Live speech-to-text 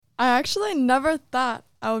I actually never thought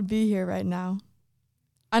I would be here right now.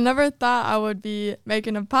 I never thought I would be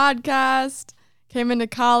making a podcast. Came into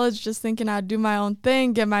college just thinking I'd do my own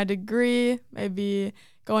thing, get my degree, maybe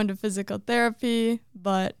go into physical therapy,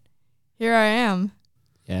 but here I am.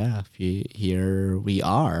 Yeah, here we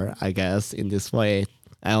are, I guess, in this way.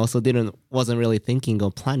 I also wasn't really thinking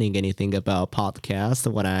or planning anything about podcast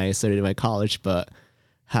when I started my college, but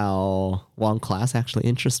how one class actually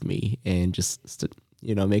interests me and just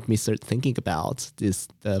make me start thinking about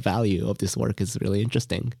the value of this work is really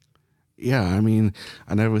interesting. Yeah, I mean,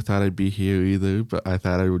 I never thought I'd be here either, but I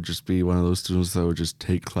thought I would just be one of those students that would just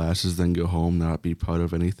take classes, then go home, not be part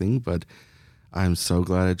of anything. But I'm so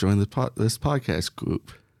glad I joined this podcast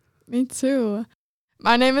group. Me too.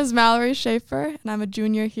 My name is Mallory Schaefer, and I'm a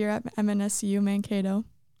junior here at MNSU Mankato.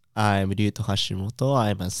 I'm Ryuto Hashimoto.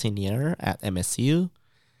 I'm a senior at MSU.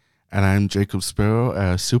 And I'm Jacob Sparrow,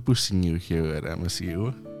 a super senior here at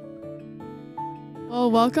MSU. Well,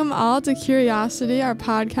 welcome all to Curiosity, our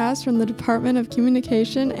podcast from the Department of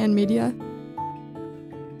Communication and Media.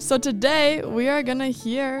 So today we are going to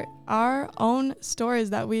hear our own stories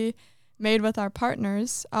that we made with our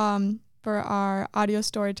partners for our audio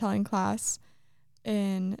storytelling class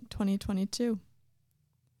in 2022.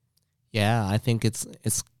 Yeah, I think it's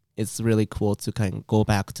really cool to kind of go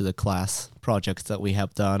back to the class projects that we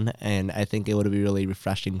have done, and I think it would be really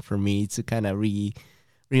refreshing for me to kind of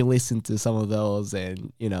re-listen to some of those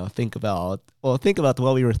and think about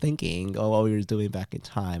what we were thinking or what we were doing back in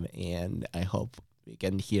time, and I hope we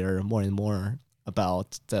can hear more and more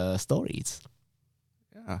about the stories.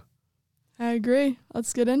 Yeah, I agree.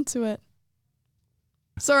 Let's get into it.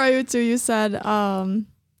 So Ryuto, you said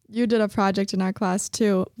you did a project in our class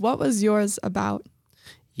too. What was yours about?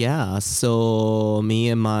 Yeah, so me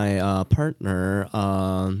and my partner,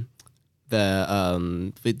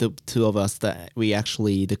 the two of us that we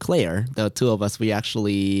actually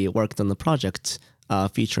worked on the project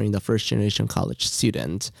featuring the first generation college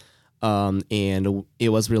student. And it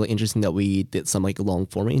was really interesting that we did some long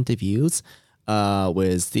form interviews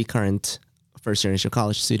with the current first generation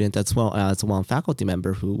college student as well as one faculty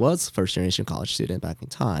member who was first generation college student back in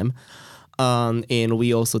time. And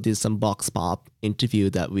we also did some box pop interview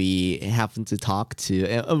that we happened to talk to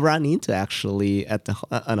and run into actually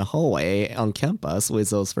on a hallway on campus with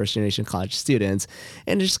those first generation college students,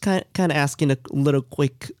 and just kind of asking a little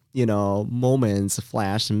quick moments,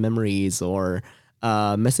 flash memories or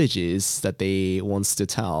messages that they wants to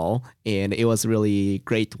tell, and it was a really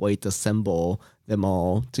great way to assemble them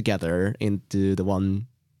all together into the one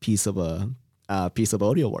piece of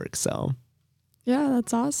audio work. So yeah,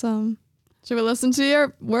 that's awesome. Should we listen to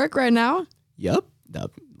your work right now? Yep,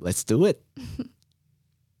 let's do it.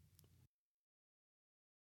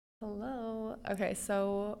 Hello. Okay,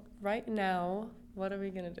 so right now, what are we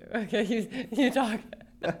gonna do? Okay, you talk.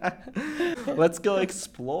 Let's go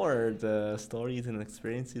explore the stories and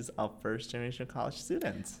experiences of first generation college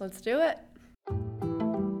students. Let's do it.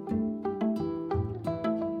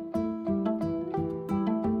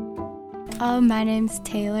 My name's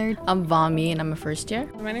Taylor. I'm Vami, and I'm a first year.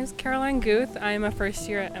 My name's Caroline Guth. I'm a first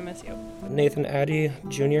year at MSU. Nathan Addy,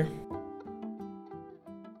 junior.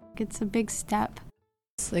 It's a big step.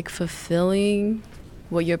 It's fulfilling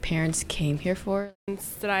what your parents came here for.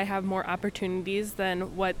 That I have more opportunities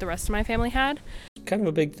than what the rest of my family had. Kind of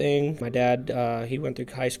a big thing. My dad, he went through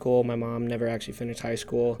high school. My mom never actually finished high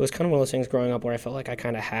school. It was kind of one of those things growing up where I felt like I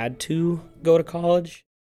kind of had to go to college.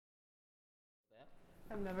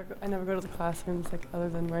 I never go to the classrooms other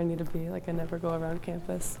than where I need to be. I never go around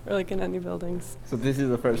campus or in any buildings. So this is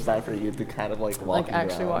the first time for you to kind of walk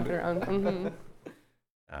actually walk around. Mm-hmm.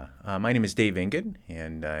 My name is Dave Ingen,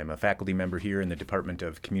 and I'm a faculty member here in the Department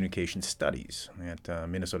of Communication Studies at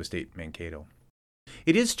Minnesota State Mankato.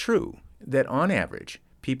 It is true that on average,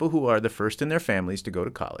 people who are the first in their families to go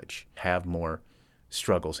to college have more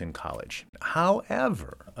struggles in college.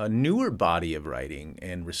 However, a newer body of writing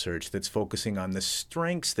and research that's focusing on the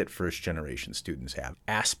strengths that first-generation students have,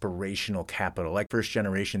 aspirational capital, like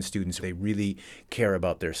first-generation students, they really care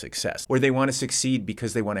about their success, or they want to succeed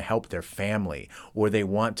because they want to help their family, or they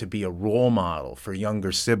want to be a role model for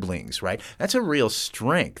younger siblings, right? That's a real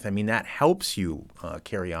strength. I mean, that helps you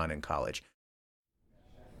carry on in college.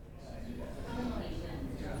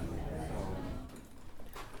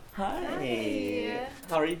 Hi.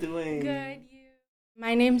 How are you doing? Good.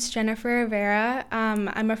 My name's Jennifer Rivera.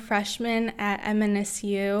 I'm a freshman at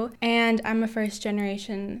MNSU, and I'm a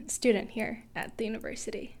first-generation student here at the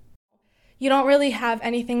university. you don't really have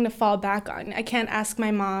anything to fall back on. I can't ask my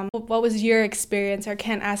mom, what was your experience? Or I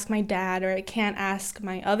can't ask my dad, or I can't ask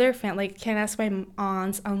my other family. I can't ask my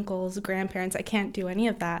aunts, uncles, grandparents. I can't do any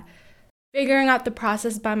of that. Figuring out the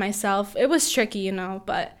process by myself, it was tricky, you know,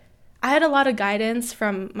 but I had a lot of guidance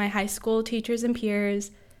from my high school teachers and peers,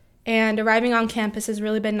 and arriving on campus has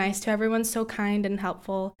really been nice too. Everyone's so kind and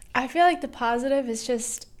helpful. I feel like the positive is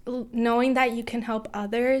just knowing that you can help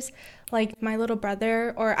others, like my little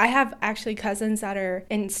brother, or I have actually cousins that are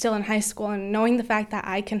still in high school, and knowing the fact that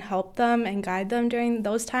I can help them and guide them during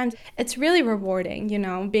those times, it's really rewarding, you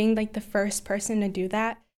know, being like the first person to do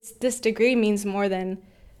that. This degree means more than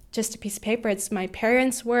just a piece of paper. It's my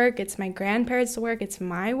parents' work, it's my grandparents' work, it's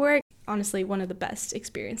my work. Honestly, one of the best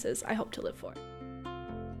experiences I hope to live for.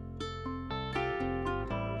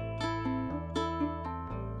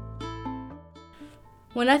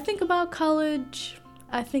 When I think about college,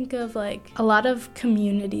 I think of like a lot of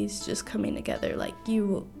communities just coming together. Like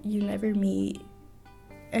you never meet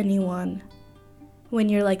anyone when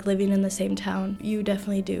you're like living in the same town. You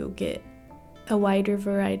definitely do get a wider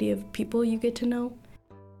variety of people you get to know.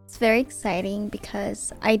 It's very exciting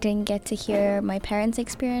because I didn't get to hear my parents'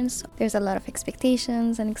 experience. There's a lot of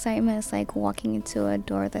expectations and excitement. It's like walking into a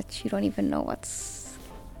door that you don't even know what's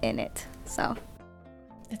in it. So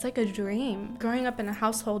it's like a dream. Growing up in a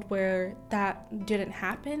household where that didn't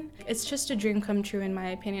happen, it's just a dream come true in my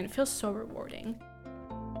opinion. It feels so rewarding.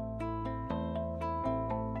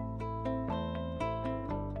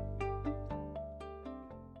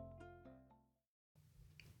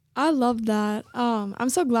 I love that. I'm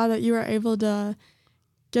so glad that you were able to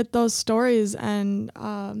get those stories and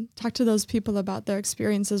talk to those people about their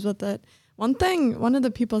experiences with it. One of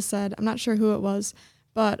the people said, I'm not sure who it was,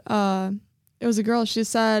 but it was a girl. She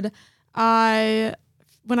said, when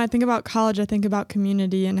I think about college, I think about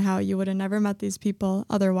community and how you would have never met these people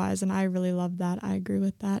otherwise. And I really love that. I agree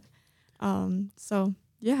with that. So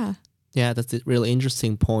yeah. Yeah, that's a really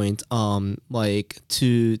interesting point. Like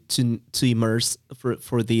to immerse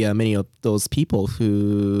for the many of those people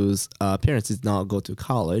whose parents did not go to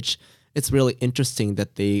college, it's really interesting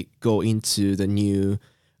that they go into the new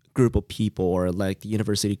group of people or like the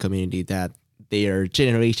university community that their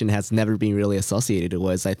generation has never been really associated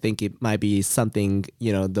with. I think it might be something,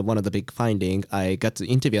 you know, one of the big finding. I got to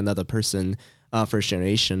interview another person, first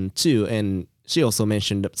generation too, and she also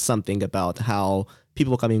mentioned something about how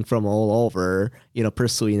people coming from all over, you know,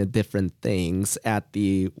 pursuing different things at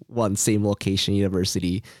the one same location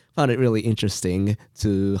university found it really interesting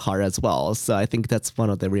to her as well. So I think that's one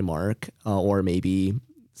of the remark or maybe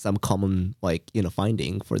some common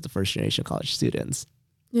finding for the first generation college students.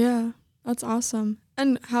 Yeah, that's awesome.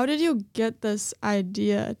 And how did you get this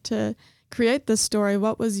idea to create this story?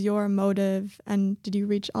 What was your motive, and did you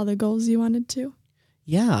reach all the goals you wanted to?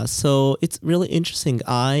 Yeah, so it's really interesting.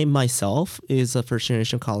 I myself is a first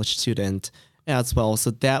generation college student as well. So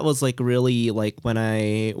that was really when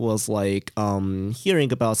I was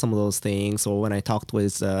hearing about some of those things, or when I talked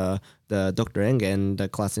with the Dr. Engen, the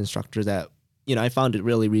class instructor, that, you know, I found it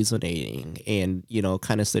really resonating, and, you know,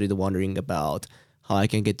 kind of started wondering about how I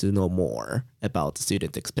can get to know more about the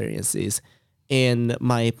student experiences. And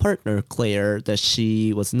my partner, Claire, that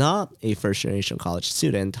she was not a first generation college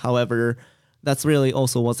student. However, that's really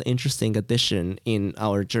also was an interesting addition in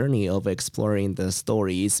our journey of exploring the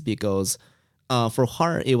stories, because for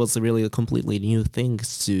her, it was really a completely new thing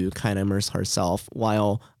to kind of immerse herself,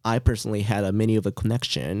 while I personally had a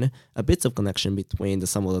bits of connection between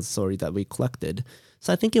some of the stories that we collected.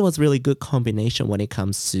 So I think it was really good combination when it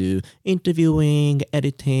comes to interviewing,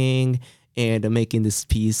 editing, and making this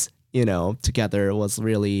piece, you know, together was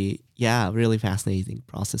really fascinating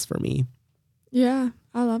process for me. Yeah,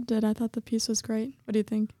 I loved it. I thought the piece was great. What do you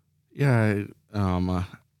think? Yeah, I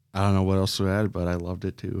don't know what else to add, but I loved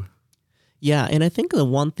it too. Yeah, and I think the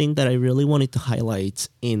one thing that I really wanted to highlight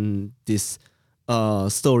in this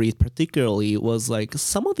story particularly was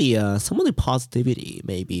some of the positivity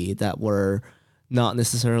maybe that were not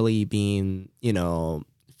necessarily being, you know,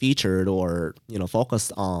 featured or, you know,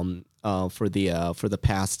 focused on for the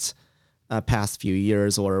past few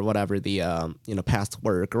years, or whatever the past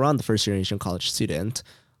work around the first generation college student.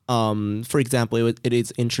 For example, it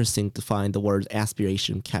is interesting to find the word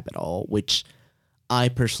aspiration capital, which I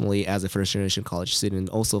personally, as a first generation college student,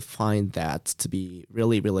 also find that to be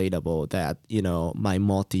really relatable, that, you know, my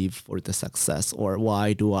motive for the success, or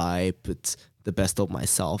why do I put the best of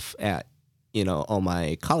myself at, you know, on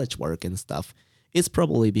my college work and stuff, is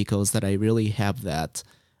probably because that I really have that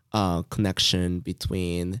connection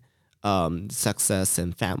between success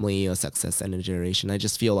and family, or success and a generation. I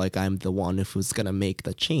just feel like I'm the one who's gonna make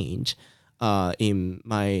the change in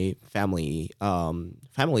my family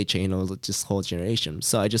chain or just whole generation.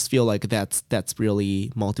 So I just feel like that's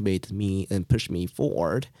really motivated me and pushed me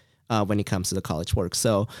forward when it comes to the college work.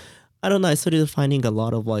 So I don't know, I started finding a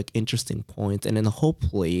lot of like interesting points, and then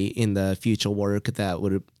hopefully in the future work that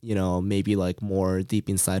would, maybe like more deep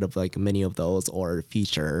inside of like many of those, or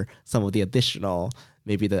feature some of the additional,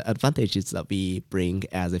 maybe the advantages that we bring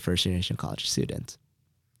as a first generation college student.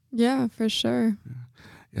 Yeah, for sure.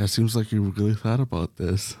 Yeah, it seems like you really thought about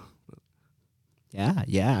this.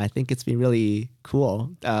 Yeah, I think it's been really cool.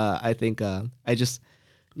 I think I just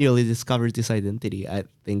newly discovered this identity, I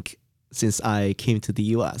think, since I came to the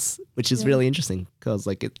US, which is really interesting, because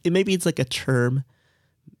like it maybe it's like a term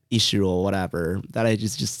issue or whatever that I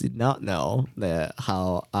just did not know that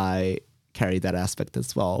how I carry that aspect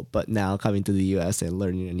as well. But now coming to the US and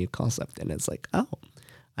learning a new concept, and it's like, oh,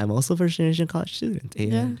 I'm also a first generation college student,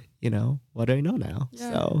 and what do I know now?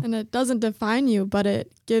 Yeah. So, and it doesn't define you, but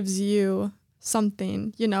it gives you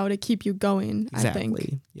something, to keep you going. exactly. I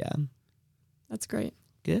think. Yeah. That's great.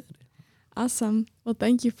 Good. Awesome. Well,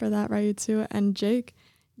 thank you for that, Ryuto. And Jake,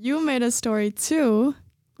 you made a story too.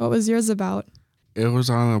 What was yours about? It was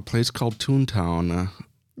on a place called Toontown.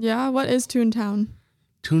 Yeah, what is Toontown?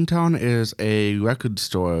 Toontown is a record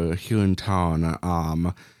store here in town,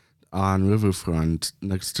 on Riverfront,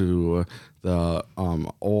 next to the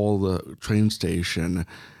old train station.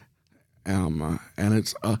 And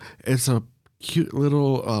it's a cute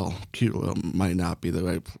little might not be the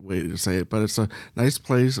right way to say it, but it's a nice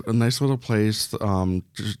place, a nice little place.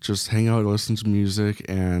 Just hang out, listen to music,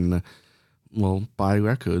 and buy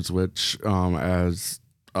records, which as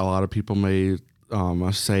a lot of people may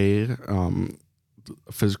say,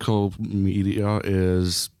 physical media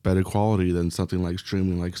is better quality than something like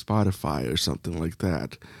streaming, like Spotify or something like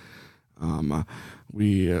that.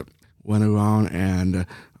 We went around and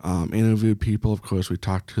interviewed people. Of course, we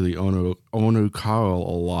talked to the owner Carl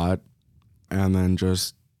a lot, and then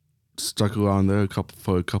just stuck around there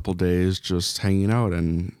for a couple days, just hanging out,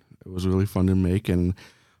 and it was really fun to make. And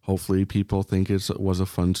hopefully, people think it was a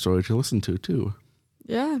fun story to listen to too.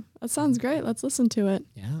 Yeah, that sounds great. Let's listen to it.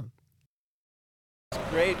 Yeah.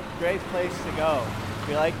 Great place to go. If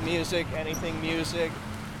you like music, anything music,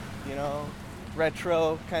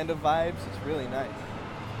 retro kind of vibes, it's really nice.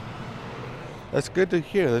 That's good to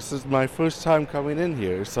hear. This is my first time coming in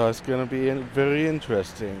here, so it's going to be very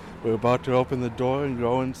interesting. We're about to open the door and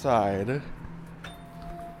go inside.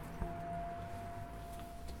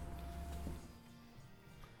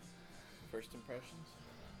 First impressions?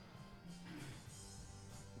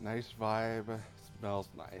 Nice vibe. Smells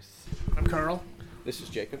nice. I'm Carl. This is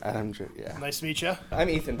Jacob. And I'm Jake, yeah. Nice to meet you. I'm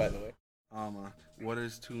Ethan, by the way. What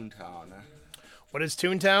is Toontown? What is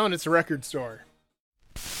Toontown? It's a record store.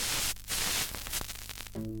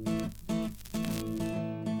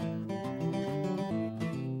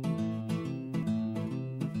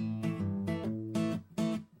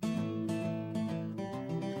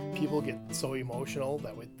 People get so emotional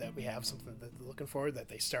that we have something that they're looking for, that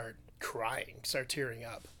they start crying, start tearing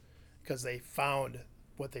up, because they found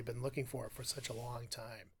what they've been looking for such a long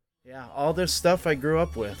time. Yeah, all this stuff I grew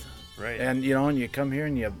up with. Right. And and you come here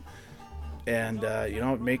and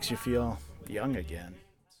it makes you feel young again.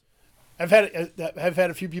 I've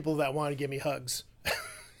had a few people that want to give me hugs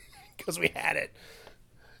because we had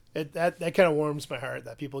it. That kind of warms my heart,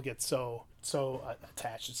 that people get so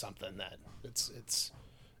attached to something that it's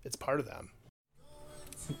part of them.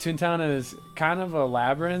 Toontown is kind of a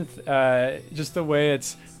labyrinth. Just the way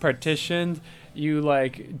it's partitioned, you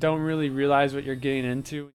don't really realize what you're getting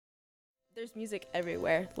into. There's music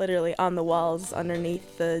everywhere, literally on the walls,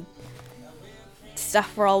 underneath the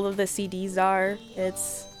stuff where all of the CDs are.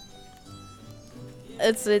 It's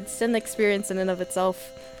an experience in and of itself.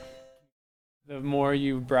 The more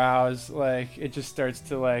you browse, it just starts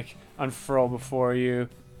to unfurl before you.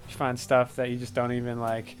 You find stuff that you just don't even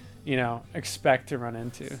expect to run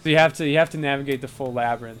into. So you have to navigate the full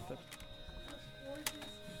labyrinth.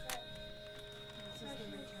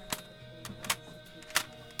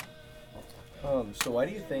 So why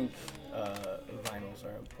do you think vinyls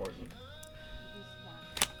are important?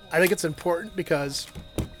 I think it's important because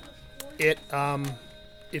it,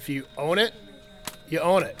 if you own it, you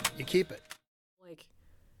own it. You keep it.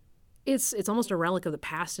 It's almost a relic of the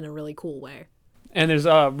past in a really cool way. And there's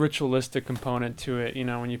a ritualistic component to it.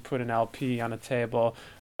 When you put an LP on a table,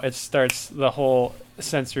 it starts the whole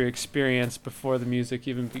sensory experience before the music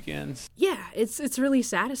even begins. Yeah, it's really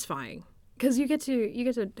satisfying because you get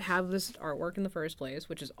to have this artwork in the first place,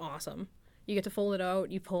 which is awesome. You get to fold it out,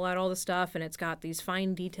 you pull out all the stuff, and it's got these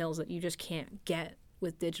fine details that you just can't get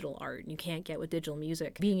with digital art, and you can't get with digital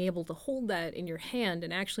music. Being able to hold that in your hand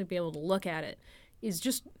and actually be able to look at it is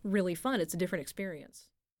just really fun. It's a different experience.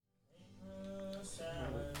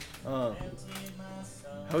 How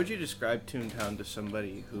would you describe Toontown to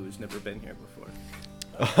somebody who's never been here before?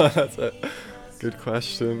 That's a good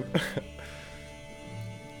question.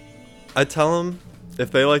 I tell them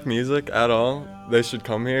if they like music at all, they should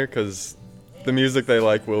come here because the music they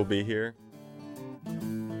like will be here.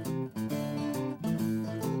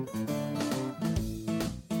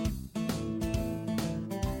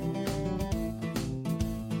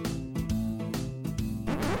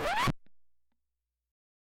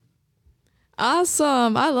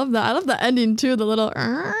 Awesome. I love that. I love the ending too, the little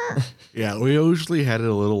Yeah, we usually had it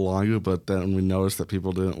a little longer, but then we noticed that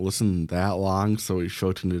people didn't listen that long, so we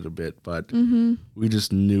shortened it a bit, but we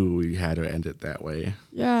just knew we had to end it that way.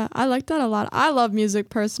 Yeah, I like that a lot. I love music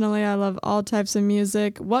personally. I love all types of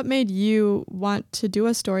music. What made you want to do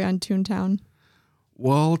a story on Toontown?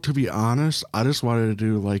 Well, to be honest, I just wanted to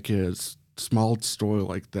do like a small story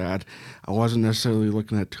like that. I wasn't necessarily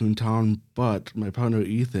looking at Toontown, but my partner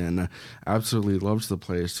Ethan absolutely loves the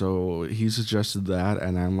place, so he suggested that,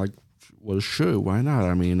 and I'm like, well, sure, why not?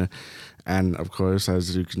 I mean, and of course,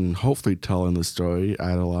 as you can hopefully tell in the story,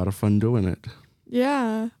 I had a lot of fun doing it.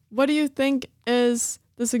 Yeah. What do you think is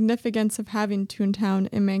the significance of having Toontown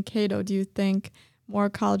in Mankato? Do you think more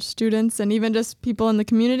college students and even just people in the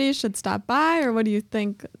community should stop by, or what do you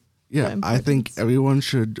think? Yeah, I think everyone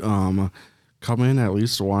should come in at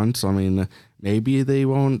least once. I mean, maybe they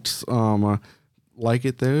won't like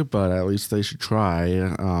it there, but at least they should try.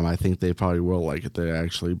 I think they probably will like it there,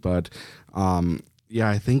 actually. But yeah,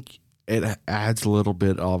 I think it adds a little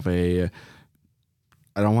bit of a,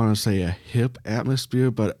 I don't want to say a hip atmosphere,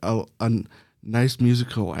 but a nice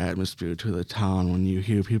musical atmosphere to the town when you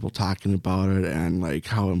hear people talking about it and like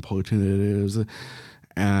how important it is.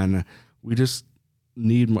 And we just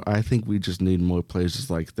need, I think we just need more places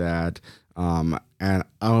like that. And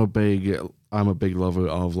I'm a big lover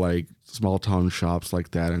of like small town shops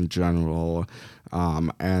like that in general.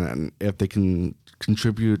 And if they can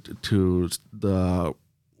contribute to the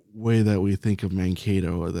way that we think of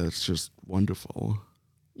Mankato, that's just wonderful.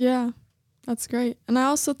 Yeah, that's great. And I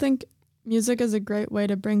also think music is a great way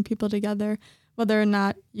to bring people together. Whether or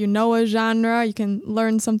not you know a genre, you can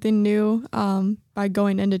learn something new by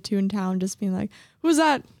going into Toontown, just being like, who's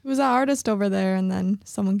that artist over there? And then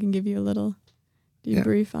someone can give you a little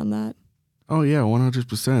debrief on that. Oh yeah,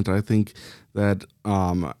 100%. I think that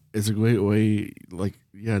it's a great way, like,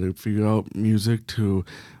 yeah, to figure out music, to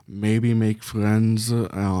maybe make friends,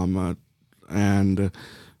 and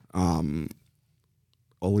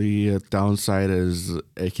only downside is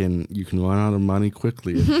you can run out of money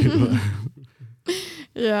quickly. If you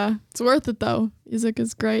Yeah, it's worth it though. Music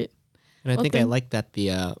is great. And I think I like that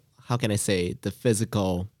the how can I say, the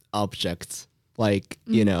physical objects, like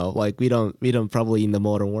you know, like we don't probably in the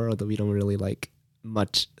modern world, we don't really like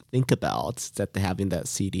much think about that having that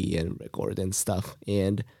CD and record and stuff.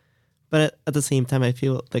 And but at the same time, I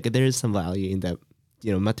feel like there is some value in that,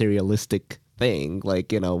 you know, materialistic thing,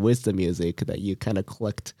 like, you know, with the music that you kind of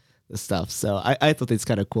collect the stuff. So I thought it's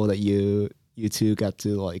kind of cool that you two got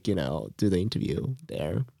to, like, you know, do the interview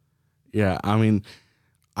there. Yeah, I mean,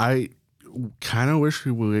 I kind of wish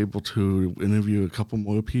we were able to interview a couple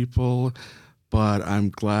more people, but I'm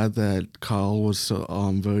glad that Carl was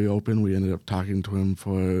very open. We ended up talking to him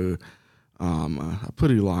for a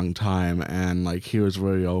pretty long time, and like he was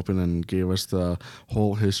very open and gave us the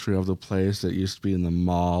whole history of the place. It used to be in the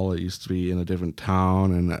mall, it used to be in a different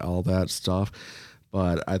town and all that stuff.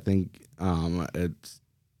 But I think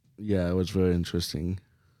it was very interesting.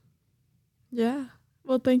 Yeah.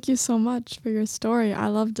 Well, thank you so much for your story. I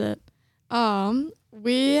loved it.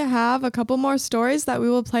 We have a couple more stories that we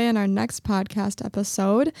will play in our next podcast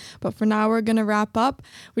episode, but for now we're going to wrap up.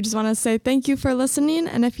 We just want to say thank you for listening,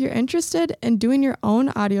 and if you're interested in doing your own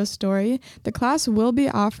audio story, the class will be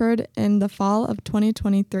offered in the fall of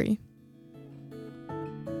 2023.